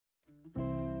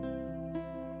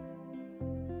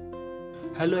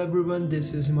Hello everyone,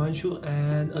 this is Himanshu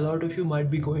and a lot of you might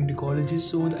be going to colleges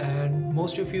soon, and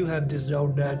most of you have this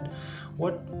doubt that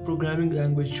what programming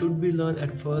language should we learn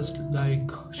at first,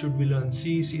 like should we learn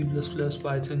C, C++,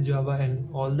 Python, Java and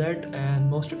all that, and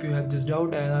most of you have this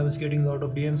doubt and I was getting a lot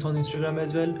of DMs on Instagram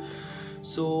as well.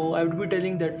 So I would be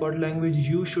telling that what language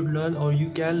you should learn or you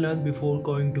can learn before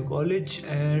going to college,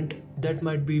 and that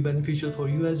might be beneficial for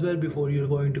you as well before you're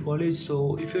going to college.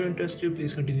 So if you're interested,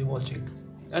 please continue watching.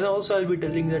 And also I'll be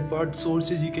telling that what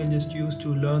sources you can just use to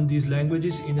learn these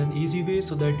languages in an easy way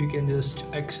so that you can just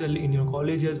excel in your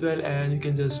college as well, and you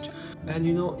can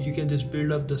just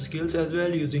build up the skills as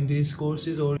well using these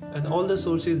courses. And all the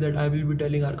sources that I will be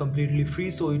telling are completely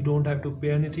free, so you don't have to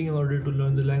pay anything in order to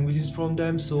learn the languages from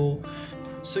them. So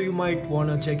you might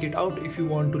want to check it out if you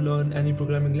want to learn any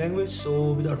programming language.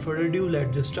 So without further ado,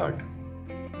 let's just start.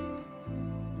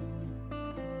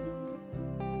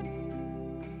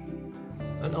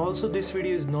 And also this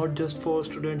video is not just for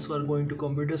students who are going to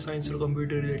computer science or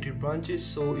computer related branches,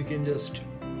 so you can just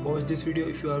watch this video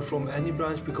if you are from any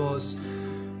branch, because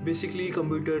basically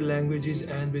computer languages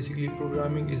and basically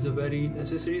programming is a very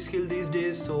necessary skill these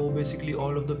days. So basically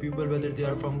all of the people, whether they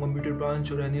are from computer branch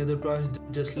or any other branch,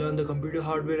 just learn the computer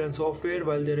hardware and software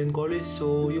while they're in college,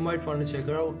 so you might want to check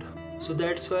it out. So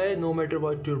that's why no matter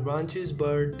what your branch is,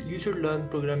 but you should learn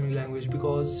programming language,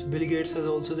 because Bill Gates has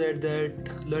also said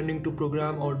that learning to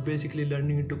program, or basically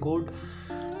learning to code,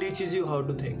 teaches you how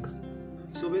to think.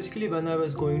 So basically when I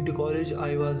was going to college,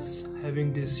 I was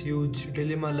having this huge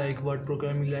dilemma like what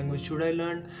programming language should I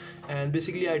learn, and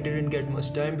basically I didn't get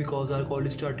much time because our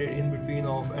college started in between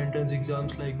of entrance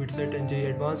exams like BITSET and JEE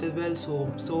Advanced as well,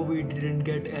 so we didn't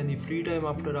get any free time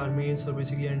after our mains or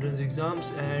basically entrance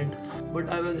exams. But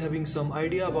I was having some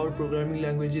idea about programming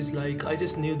languages, like I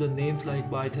just knew the names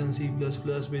like Python, C++,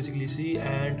 basically C,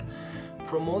 and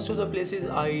from most of the places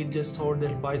I just thought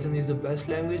that Python is the best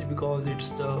language because it's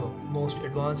the most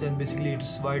advanced and basically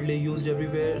it's widely used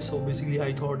everywhere. So basically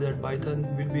I thought that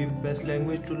Python will be best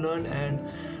language to learn, and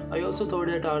I also thought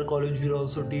that our college will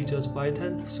also teach us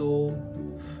Python.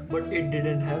 But it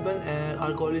didn't happen, and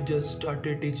our college just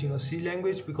started teaching a C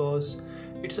language because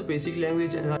it's a basic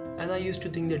language, and I used to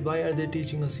think that why are they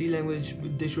teaching a C language,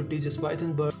 they should teach us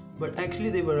Python. But actually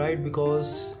they were right,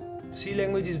 because C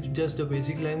language is just the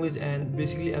basic language and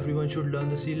basically everyone should learn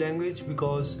the C language,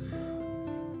 because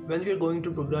when we are going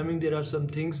to programming there are some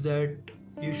things that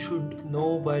you should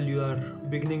know while you are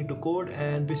beginning to code,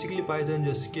 and basically Python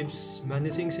just skips many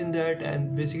things in that,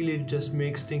 and basically it just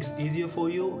makes things easier for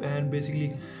you, and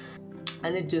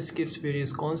it just skips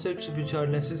various concepts which are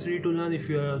necessary to learn if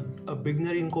you are a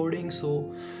beginner in coding.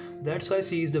 So that's why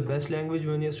C is the best language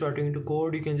when you're starting to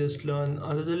code. You can just learn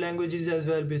other languages as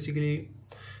well. Basically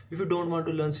if you don't want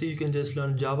to learn C, you can just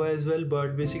learn Java as well,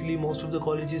 but basically most of the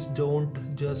colleges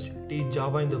don't just teach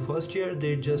Java in the first year,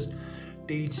 they just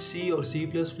teach C or C++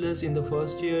 in the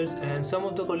first years, and some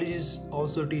of the colleges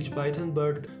also teach Python,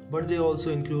 but they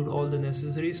also include all the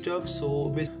necessary stuff. So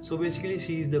basically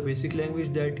C is the basic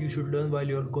language that you should learn while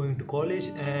you're going to college,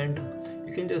 and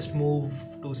you can just move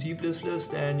to C++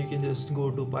 and you can just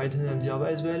go to Python and Java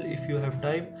as well if you have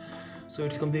time. So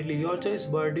it's completely your choice,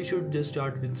 but you should just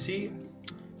start with C.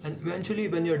 And eventually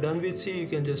when you're done with C, you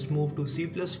can just move to C++,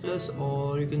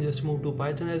 or you can just move to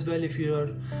Python as well if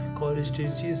your college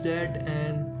teaches that,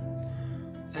 and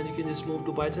you can just move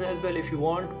to Python as well if you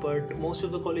want. But most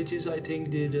of the colleges, I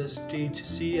think they just teach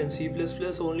C and C++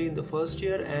 only in the first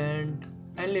year, and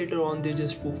later on they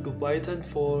just move to Python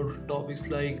for topics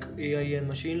like AI and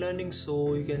machine learning.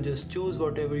 So you can just choose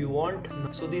whatever you want.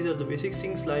 So these are the basic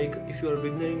things, like if you are a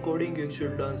beginner in coding, you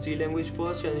should learn C language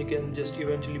first, and you can just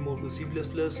eventually move to C++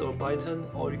 or Python,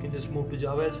 or you can just move to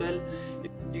Java as well.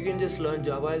 You can just learn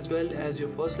Java as well as your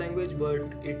first language, but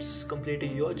it's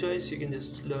completely your choice. You can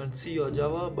just learn C or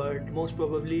Java, but most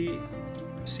probably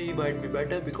C might be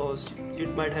better because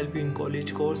it might help you in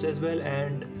college course as well,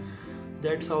 and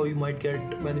that's how you might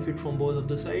get benefit from both of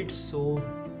the sides. So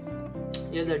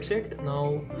yeah, that's it.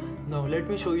 Now let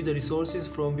me show you the resources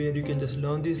from where you can just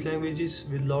learn these languages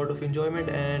with a lot of enjoyment,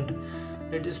 and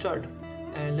let's just start,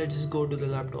 and let's just go to the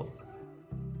laptop.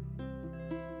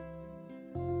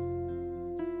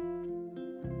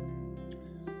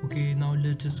 Okay, now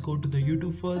let's just go to the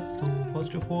YouTube first. So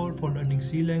first of all, for learning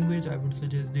C language, I would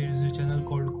suggest there is a channel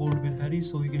called Code with Harry.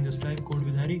 So you can just type Code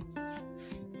with Harry,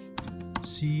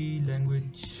 C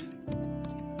language.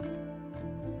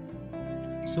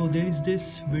 So there is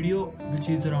this video which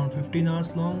is around 15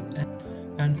 hours long,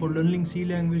 and for learning C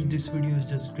language this video is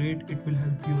just great. It will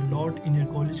help you a lot in your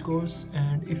college course,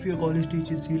 and if your college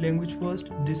teaches C language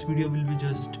first, this video will be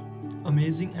just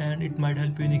amazing and it might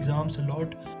help you in exams a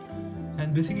lot.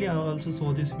 And basically I also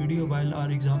saw this video while our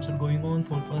exams are going on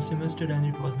for first semester, and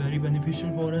it was very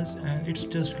beneficial for us, and it's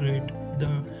just great.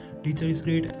 The teacher is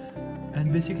great,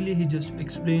 and basically he just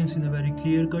explains in a very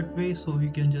clear cut way, so you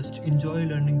can just enjoy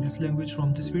learning this language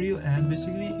from this video. And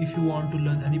basically if you want to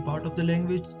learn any part of the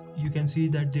language, you can see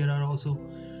that there are also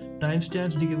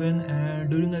timestamps given,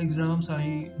 and during the exams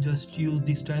I just use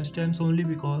these timestamps only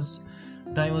because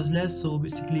time was less. So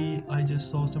basically I just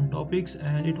saw some topics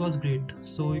and it was great.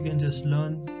 So you can just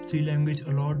learn C language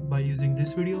a lot by using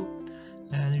this video,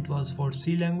 and it was for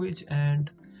C language.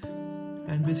 And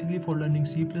basically for learning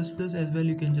C++ as well,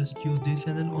 you can just use this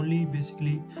channel only.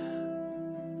 Basically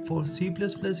for C++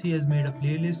 he has made a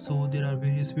playlist, so there are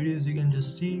various videos you can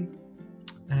just see.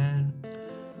 And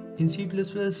in C++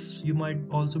 you might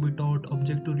also be taught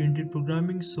object-oriented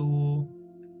programming, so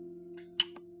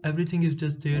everything is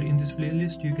just there in this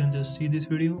playlist. You can just see this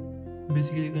video.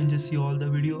 Basically you can just see all the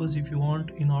videos if you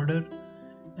want in order.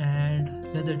 And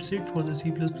yeah, that's it for the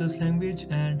C++ language.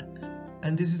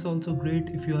 And this is also great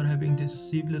if you are having this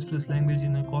C++ language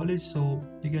in a college, so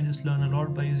you can just learn a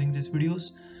lot by using these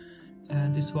videos.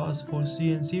 And this was for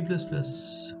C and C++.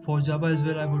 For Java as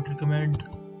well, I would recommend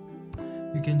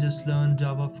you can just learn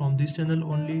Java from this channel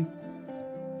only.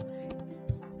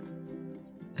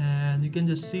 And you can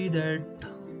just see that,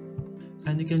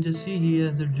 and you can just see he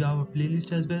has a Java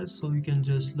playlist as well, so you can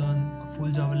just learn a full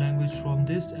Java language from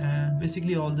this. And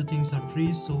basically all the things are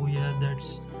free, so yeah,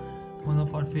 that's one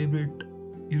of our favorite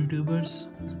YouTubers.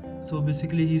 So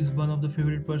basically he's one of the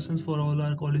favorite persons for all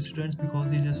our college students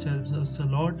because he just helps us a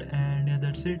lot. And yeah,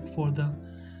 that's it for the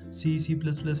C, C++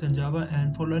 and Java.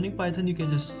 And for learning Python, you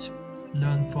can just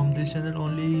learn from this channel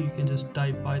only. You can just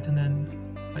type Python,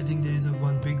 and I think there is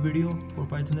one big video for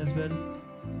Python as well.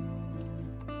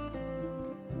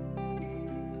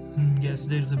 Yes,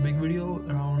 there is a big video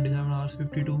around 11 hours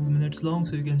 52 minutes long,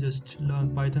 so you can just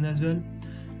learn Python as well.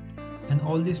 And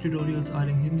all these tutorials are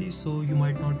in Hindi, so you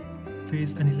might not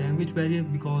face any language barrier,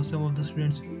 because some of the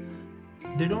students,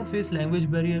 they don't face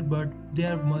language barrier, but they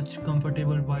are much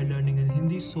comfortable while learning in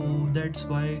Hindi. So that's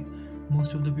why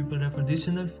most of the people refer this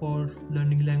channel for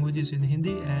learning languages in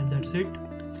Hindi. And that's it.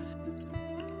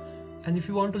 And if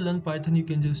you want to learn Python, you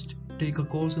can just take a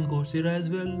course on Coursera as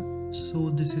well. So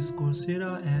this is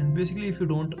Coursera, and basically if you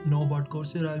don't know about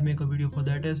Coursera, I'll make a video for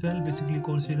that as well. Basically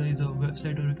Coursera is a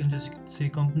website, or you can just say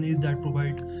companies that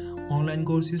provide online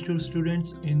courses to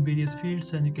students in various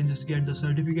fields, and you can just get the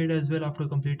certificate as well after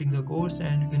completing the course,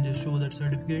 and you can just show that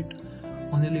certificate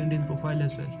on your LinkedIn profile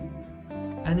as well.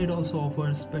 And it also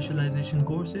offers specialization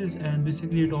courses, and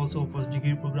basically it also offers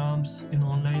degree programs in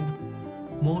online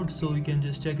mode, so you can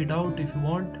just check it out if you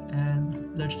want.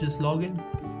 And let's just log in.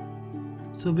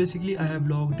 So basically I have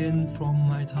logged in from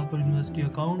my Thapar University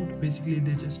account. Basically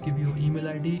they just give you an email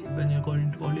ID. When you're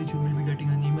going to college, you will be getting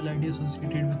an email ID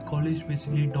associated with college,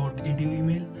 basically .edu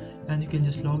email, and you can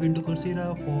just log into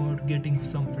Coursera for getting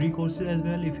some free courses as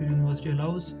well if your university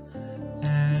allows.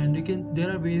 And there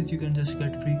are ways you can just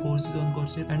get free courses on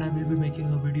Coursera, and I will be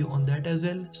making a video on that as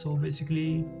well. So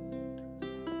basically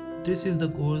this is the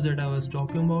course that I was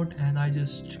talking about, and I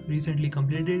just recently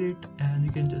completed it, and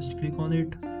you can just click on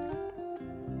it.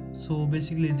 So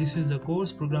basically this is the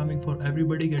course, Programming for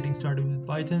Everybody, Getting Started with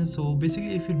Python. So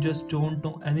basically if you just don't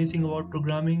know anything about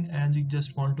programming and you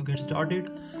just want to get started,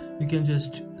 you can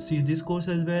just see this course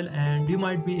as well, and you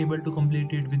might be able to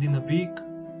complete it within a week.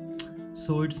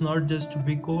 So it's not just a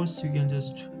big course, you can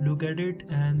just look at it,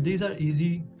 and these are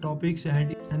easy topics.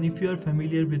 And if you are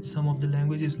familiar with some of the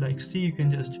languages like C, you can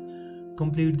just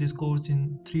complete this course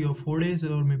in 3 or 4 days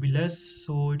or maybe less.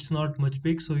 So it's not much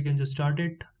big, so you can just start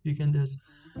it. You can just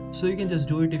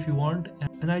do it if you want.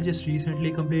 And I just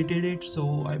recently completed it,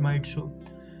 so I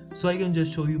can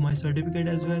just show you my certificate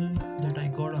as well that I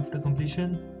got after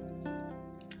completion.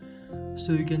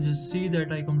 So you can just see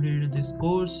that I completed this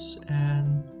course,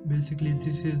 and basically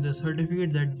this is the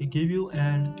certificate that they give you,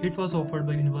 and it was offered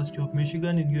by University of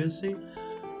Michigan in USA.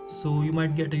 So you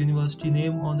might get a university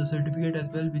name on the certificate as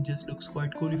well, which just looks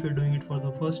quite cool if you're doing it for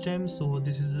the first time. So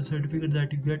this is the certificate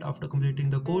that you get after completing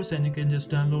the course, and you can just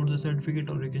download the certificate,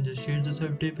 or you can just share the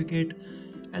certificate,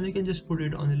 and you can just put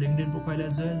it on your LinkedIn profile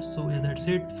as well. So yeah, that's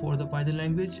it for the Python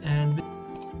language. And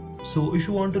so if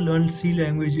you want to learn C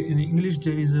language in English,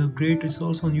 there is a great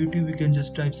resource on YouTube. You can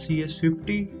just type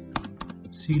CS50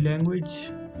 C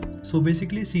language. So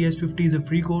basically CS50 is a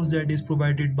free course that is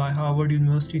provided by Harvard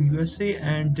University in USA,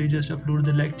 and they just upload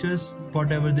the lectures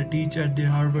whatever they teach at their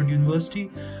Harvard University.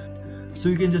 So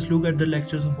you can just look at the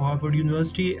lectures of Harvard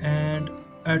University, and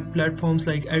at platforms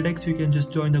like edX you can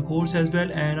just join the course as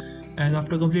well. And And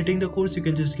after completing the course, you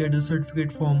can just get the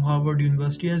certificate from Harvard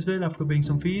University as well after paying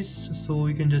some fees. So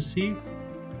you can just see,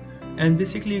 and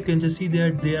basically you can just see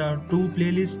that there are two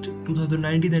playlists,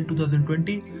 2019 and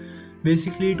 2020.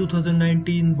 Basically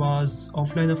 2019 was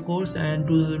offline of course, and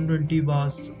 2020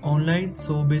 was online.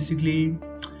 So basically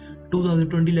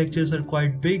 2020 lectures are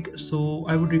quite big, so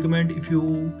I would recommend, if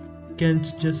you can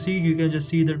just see, you can just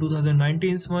see the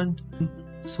 2019's one.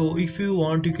 So if you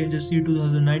want, you can just see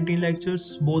 2019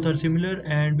 lectures, both are similar,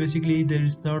 and basically there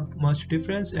is not much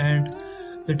difference, and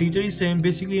the teacher is same.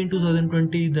 Basically in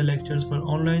 2020 the lectures were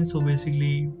online, so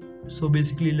basically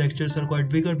lectures are quite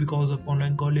bigger because of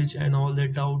online college and all the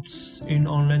doubts in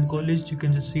online college. You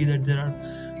can just see that there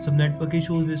are some network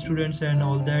issues with students and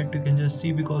all that. You can just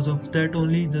see because of that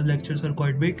only the lectures are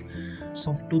quite big.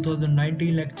 So of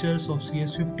 2019 lectures of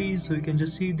CS50, so you can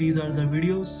just see these are the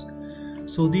videos.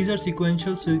 So these are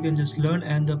sequential, so you can just learn,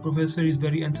 and the professor is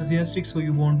very enthusiastic, so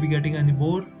you won't be getting any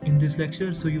bored in this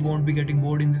lecture. So you won't be getting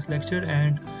bored in this lecture,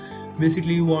 and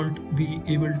basically you won't be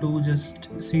able to just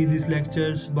see these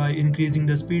lectures by increasing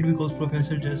the speed, because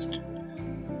professor just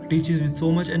teaches with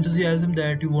so much enthusiasm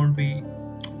that you won't be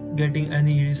getting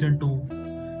any reason to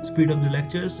speed up the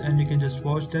lectures, and you can just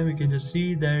watch them. You can just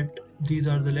see that these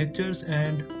are the lectures,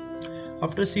 and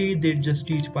after C they just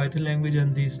teach Python language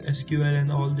and this SQL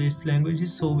and all these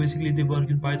languages. So basically they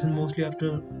work in Python mostly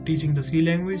after teaching the C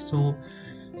language. So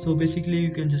basically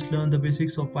you can just learn the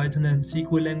basics of Python and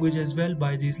SQL language as well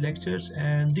by these lectures,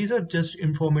 and these are just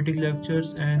informative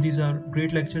lectures, and these are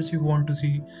great lectures you want to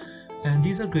see, and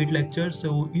these are great lectures,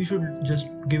 so you should just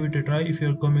give it a try if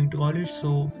you're coming to college.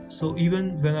 So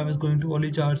even when I was going to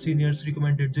college, our seniors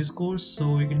recommended this course,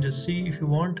 so you can just see if you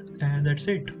want, and that's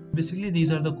it. Basically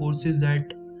these are the courses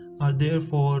that are there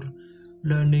for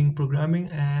learning programming,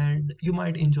 and you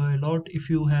might enjoy a lot. If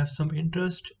you have some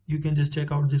interest, you can just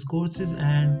check out these courses,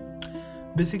 and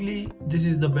basically this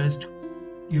is the best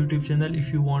YouTube channel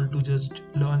if you want to just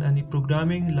learn any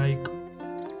programming, like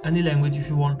any language if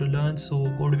you want to learn.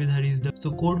 So Code with Harry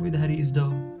is the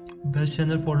best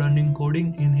channel for learning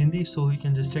coding in Hindi, so you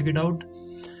can just check it out.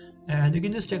 And you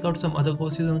can just check out some other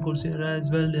courses on Coursera as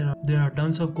well. There are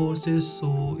tons of courses,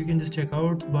 so you can just check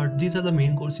out, but these are the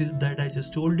main courses that I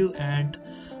just told you. And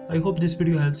I hope this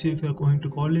video helps you if you're going to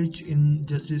college in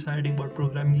just deciding what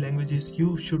programming languages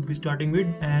you should be starting with.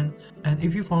 And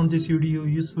if you found this video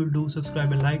useful, do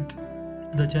subscribe and like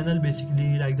the channel.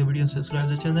 Basically like the video and subscribe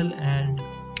the channel, and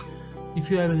if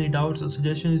you have any doubts or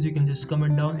suggestions, you can just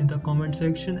comment down in the comment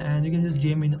section, and you can just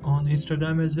DM me on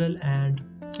Instagram as well. And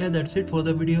yeah, that's it for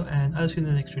the video, and I'll see you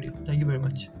in the next video. Thank you very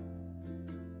much.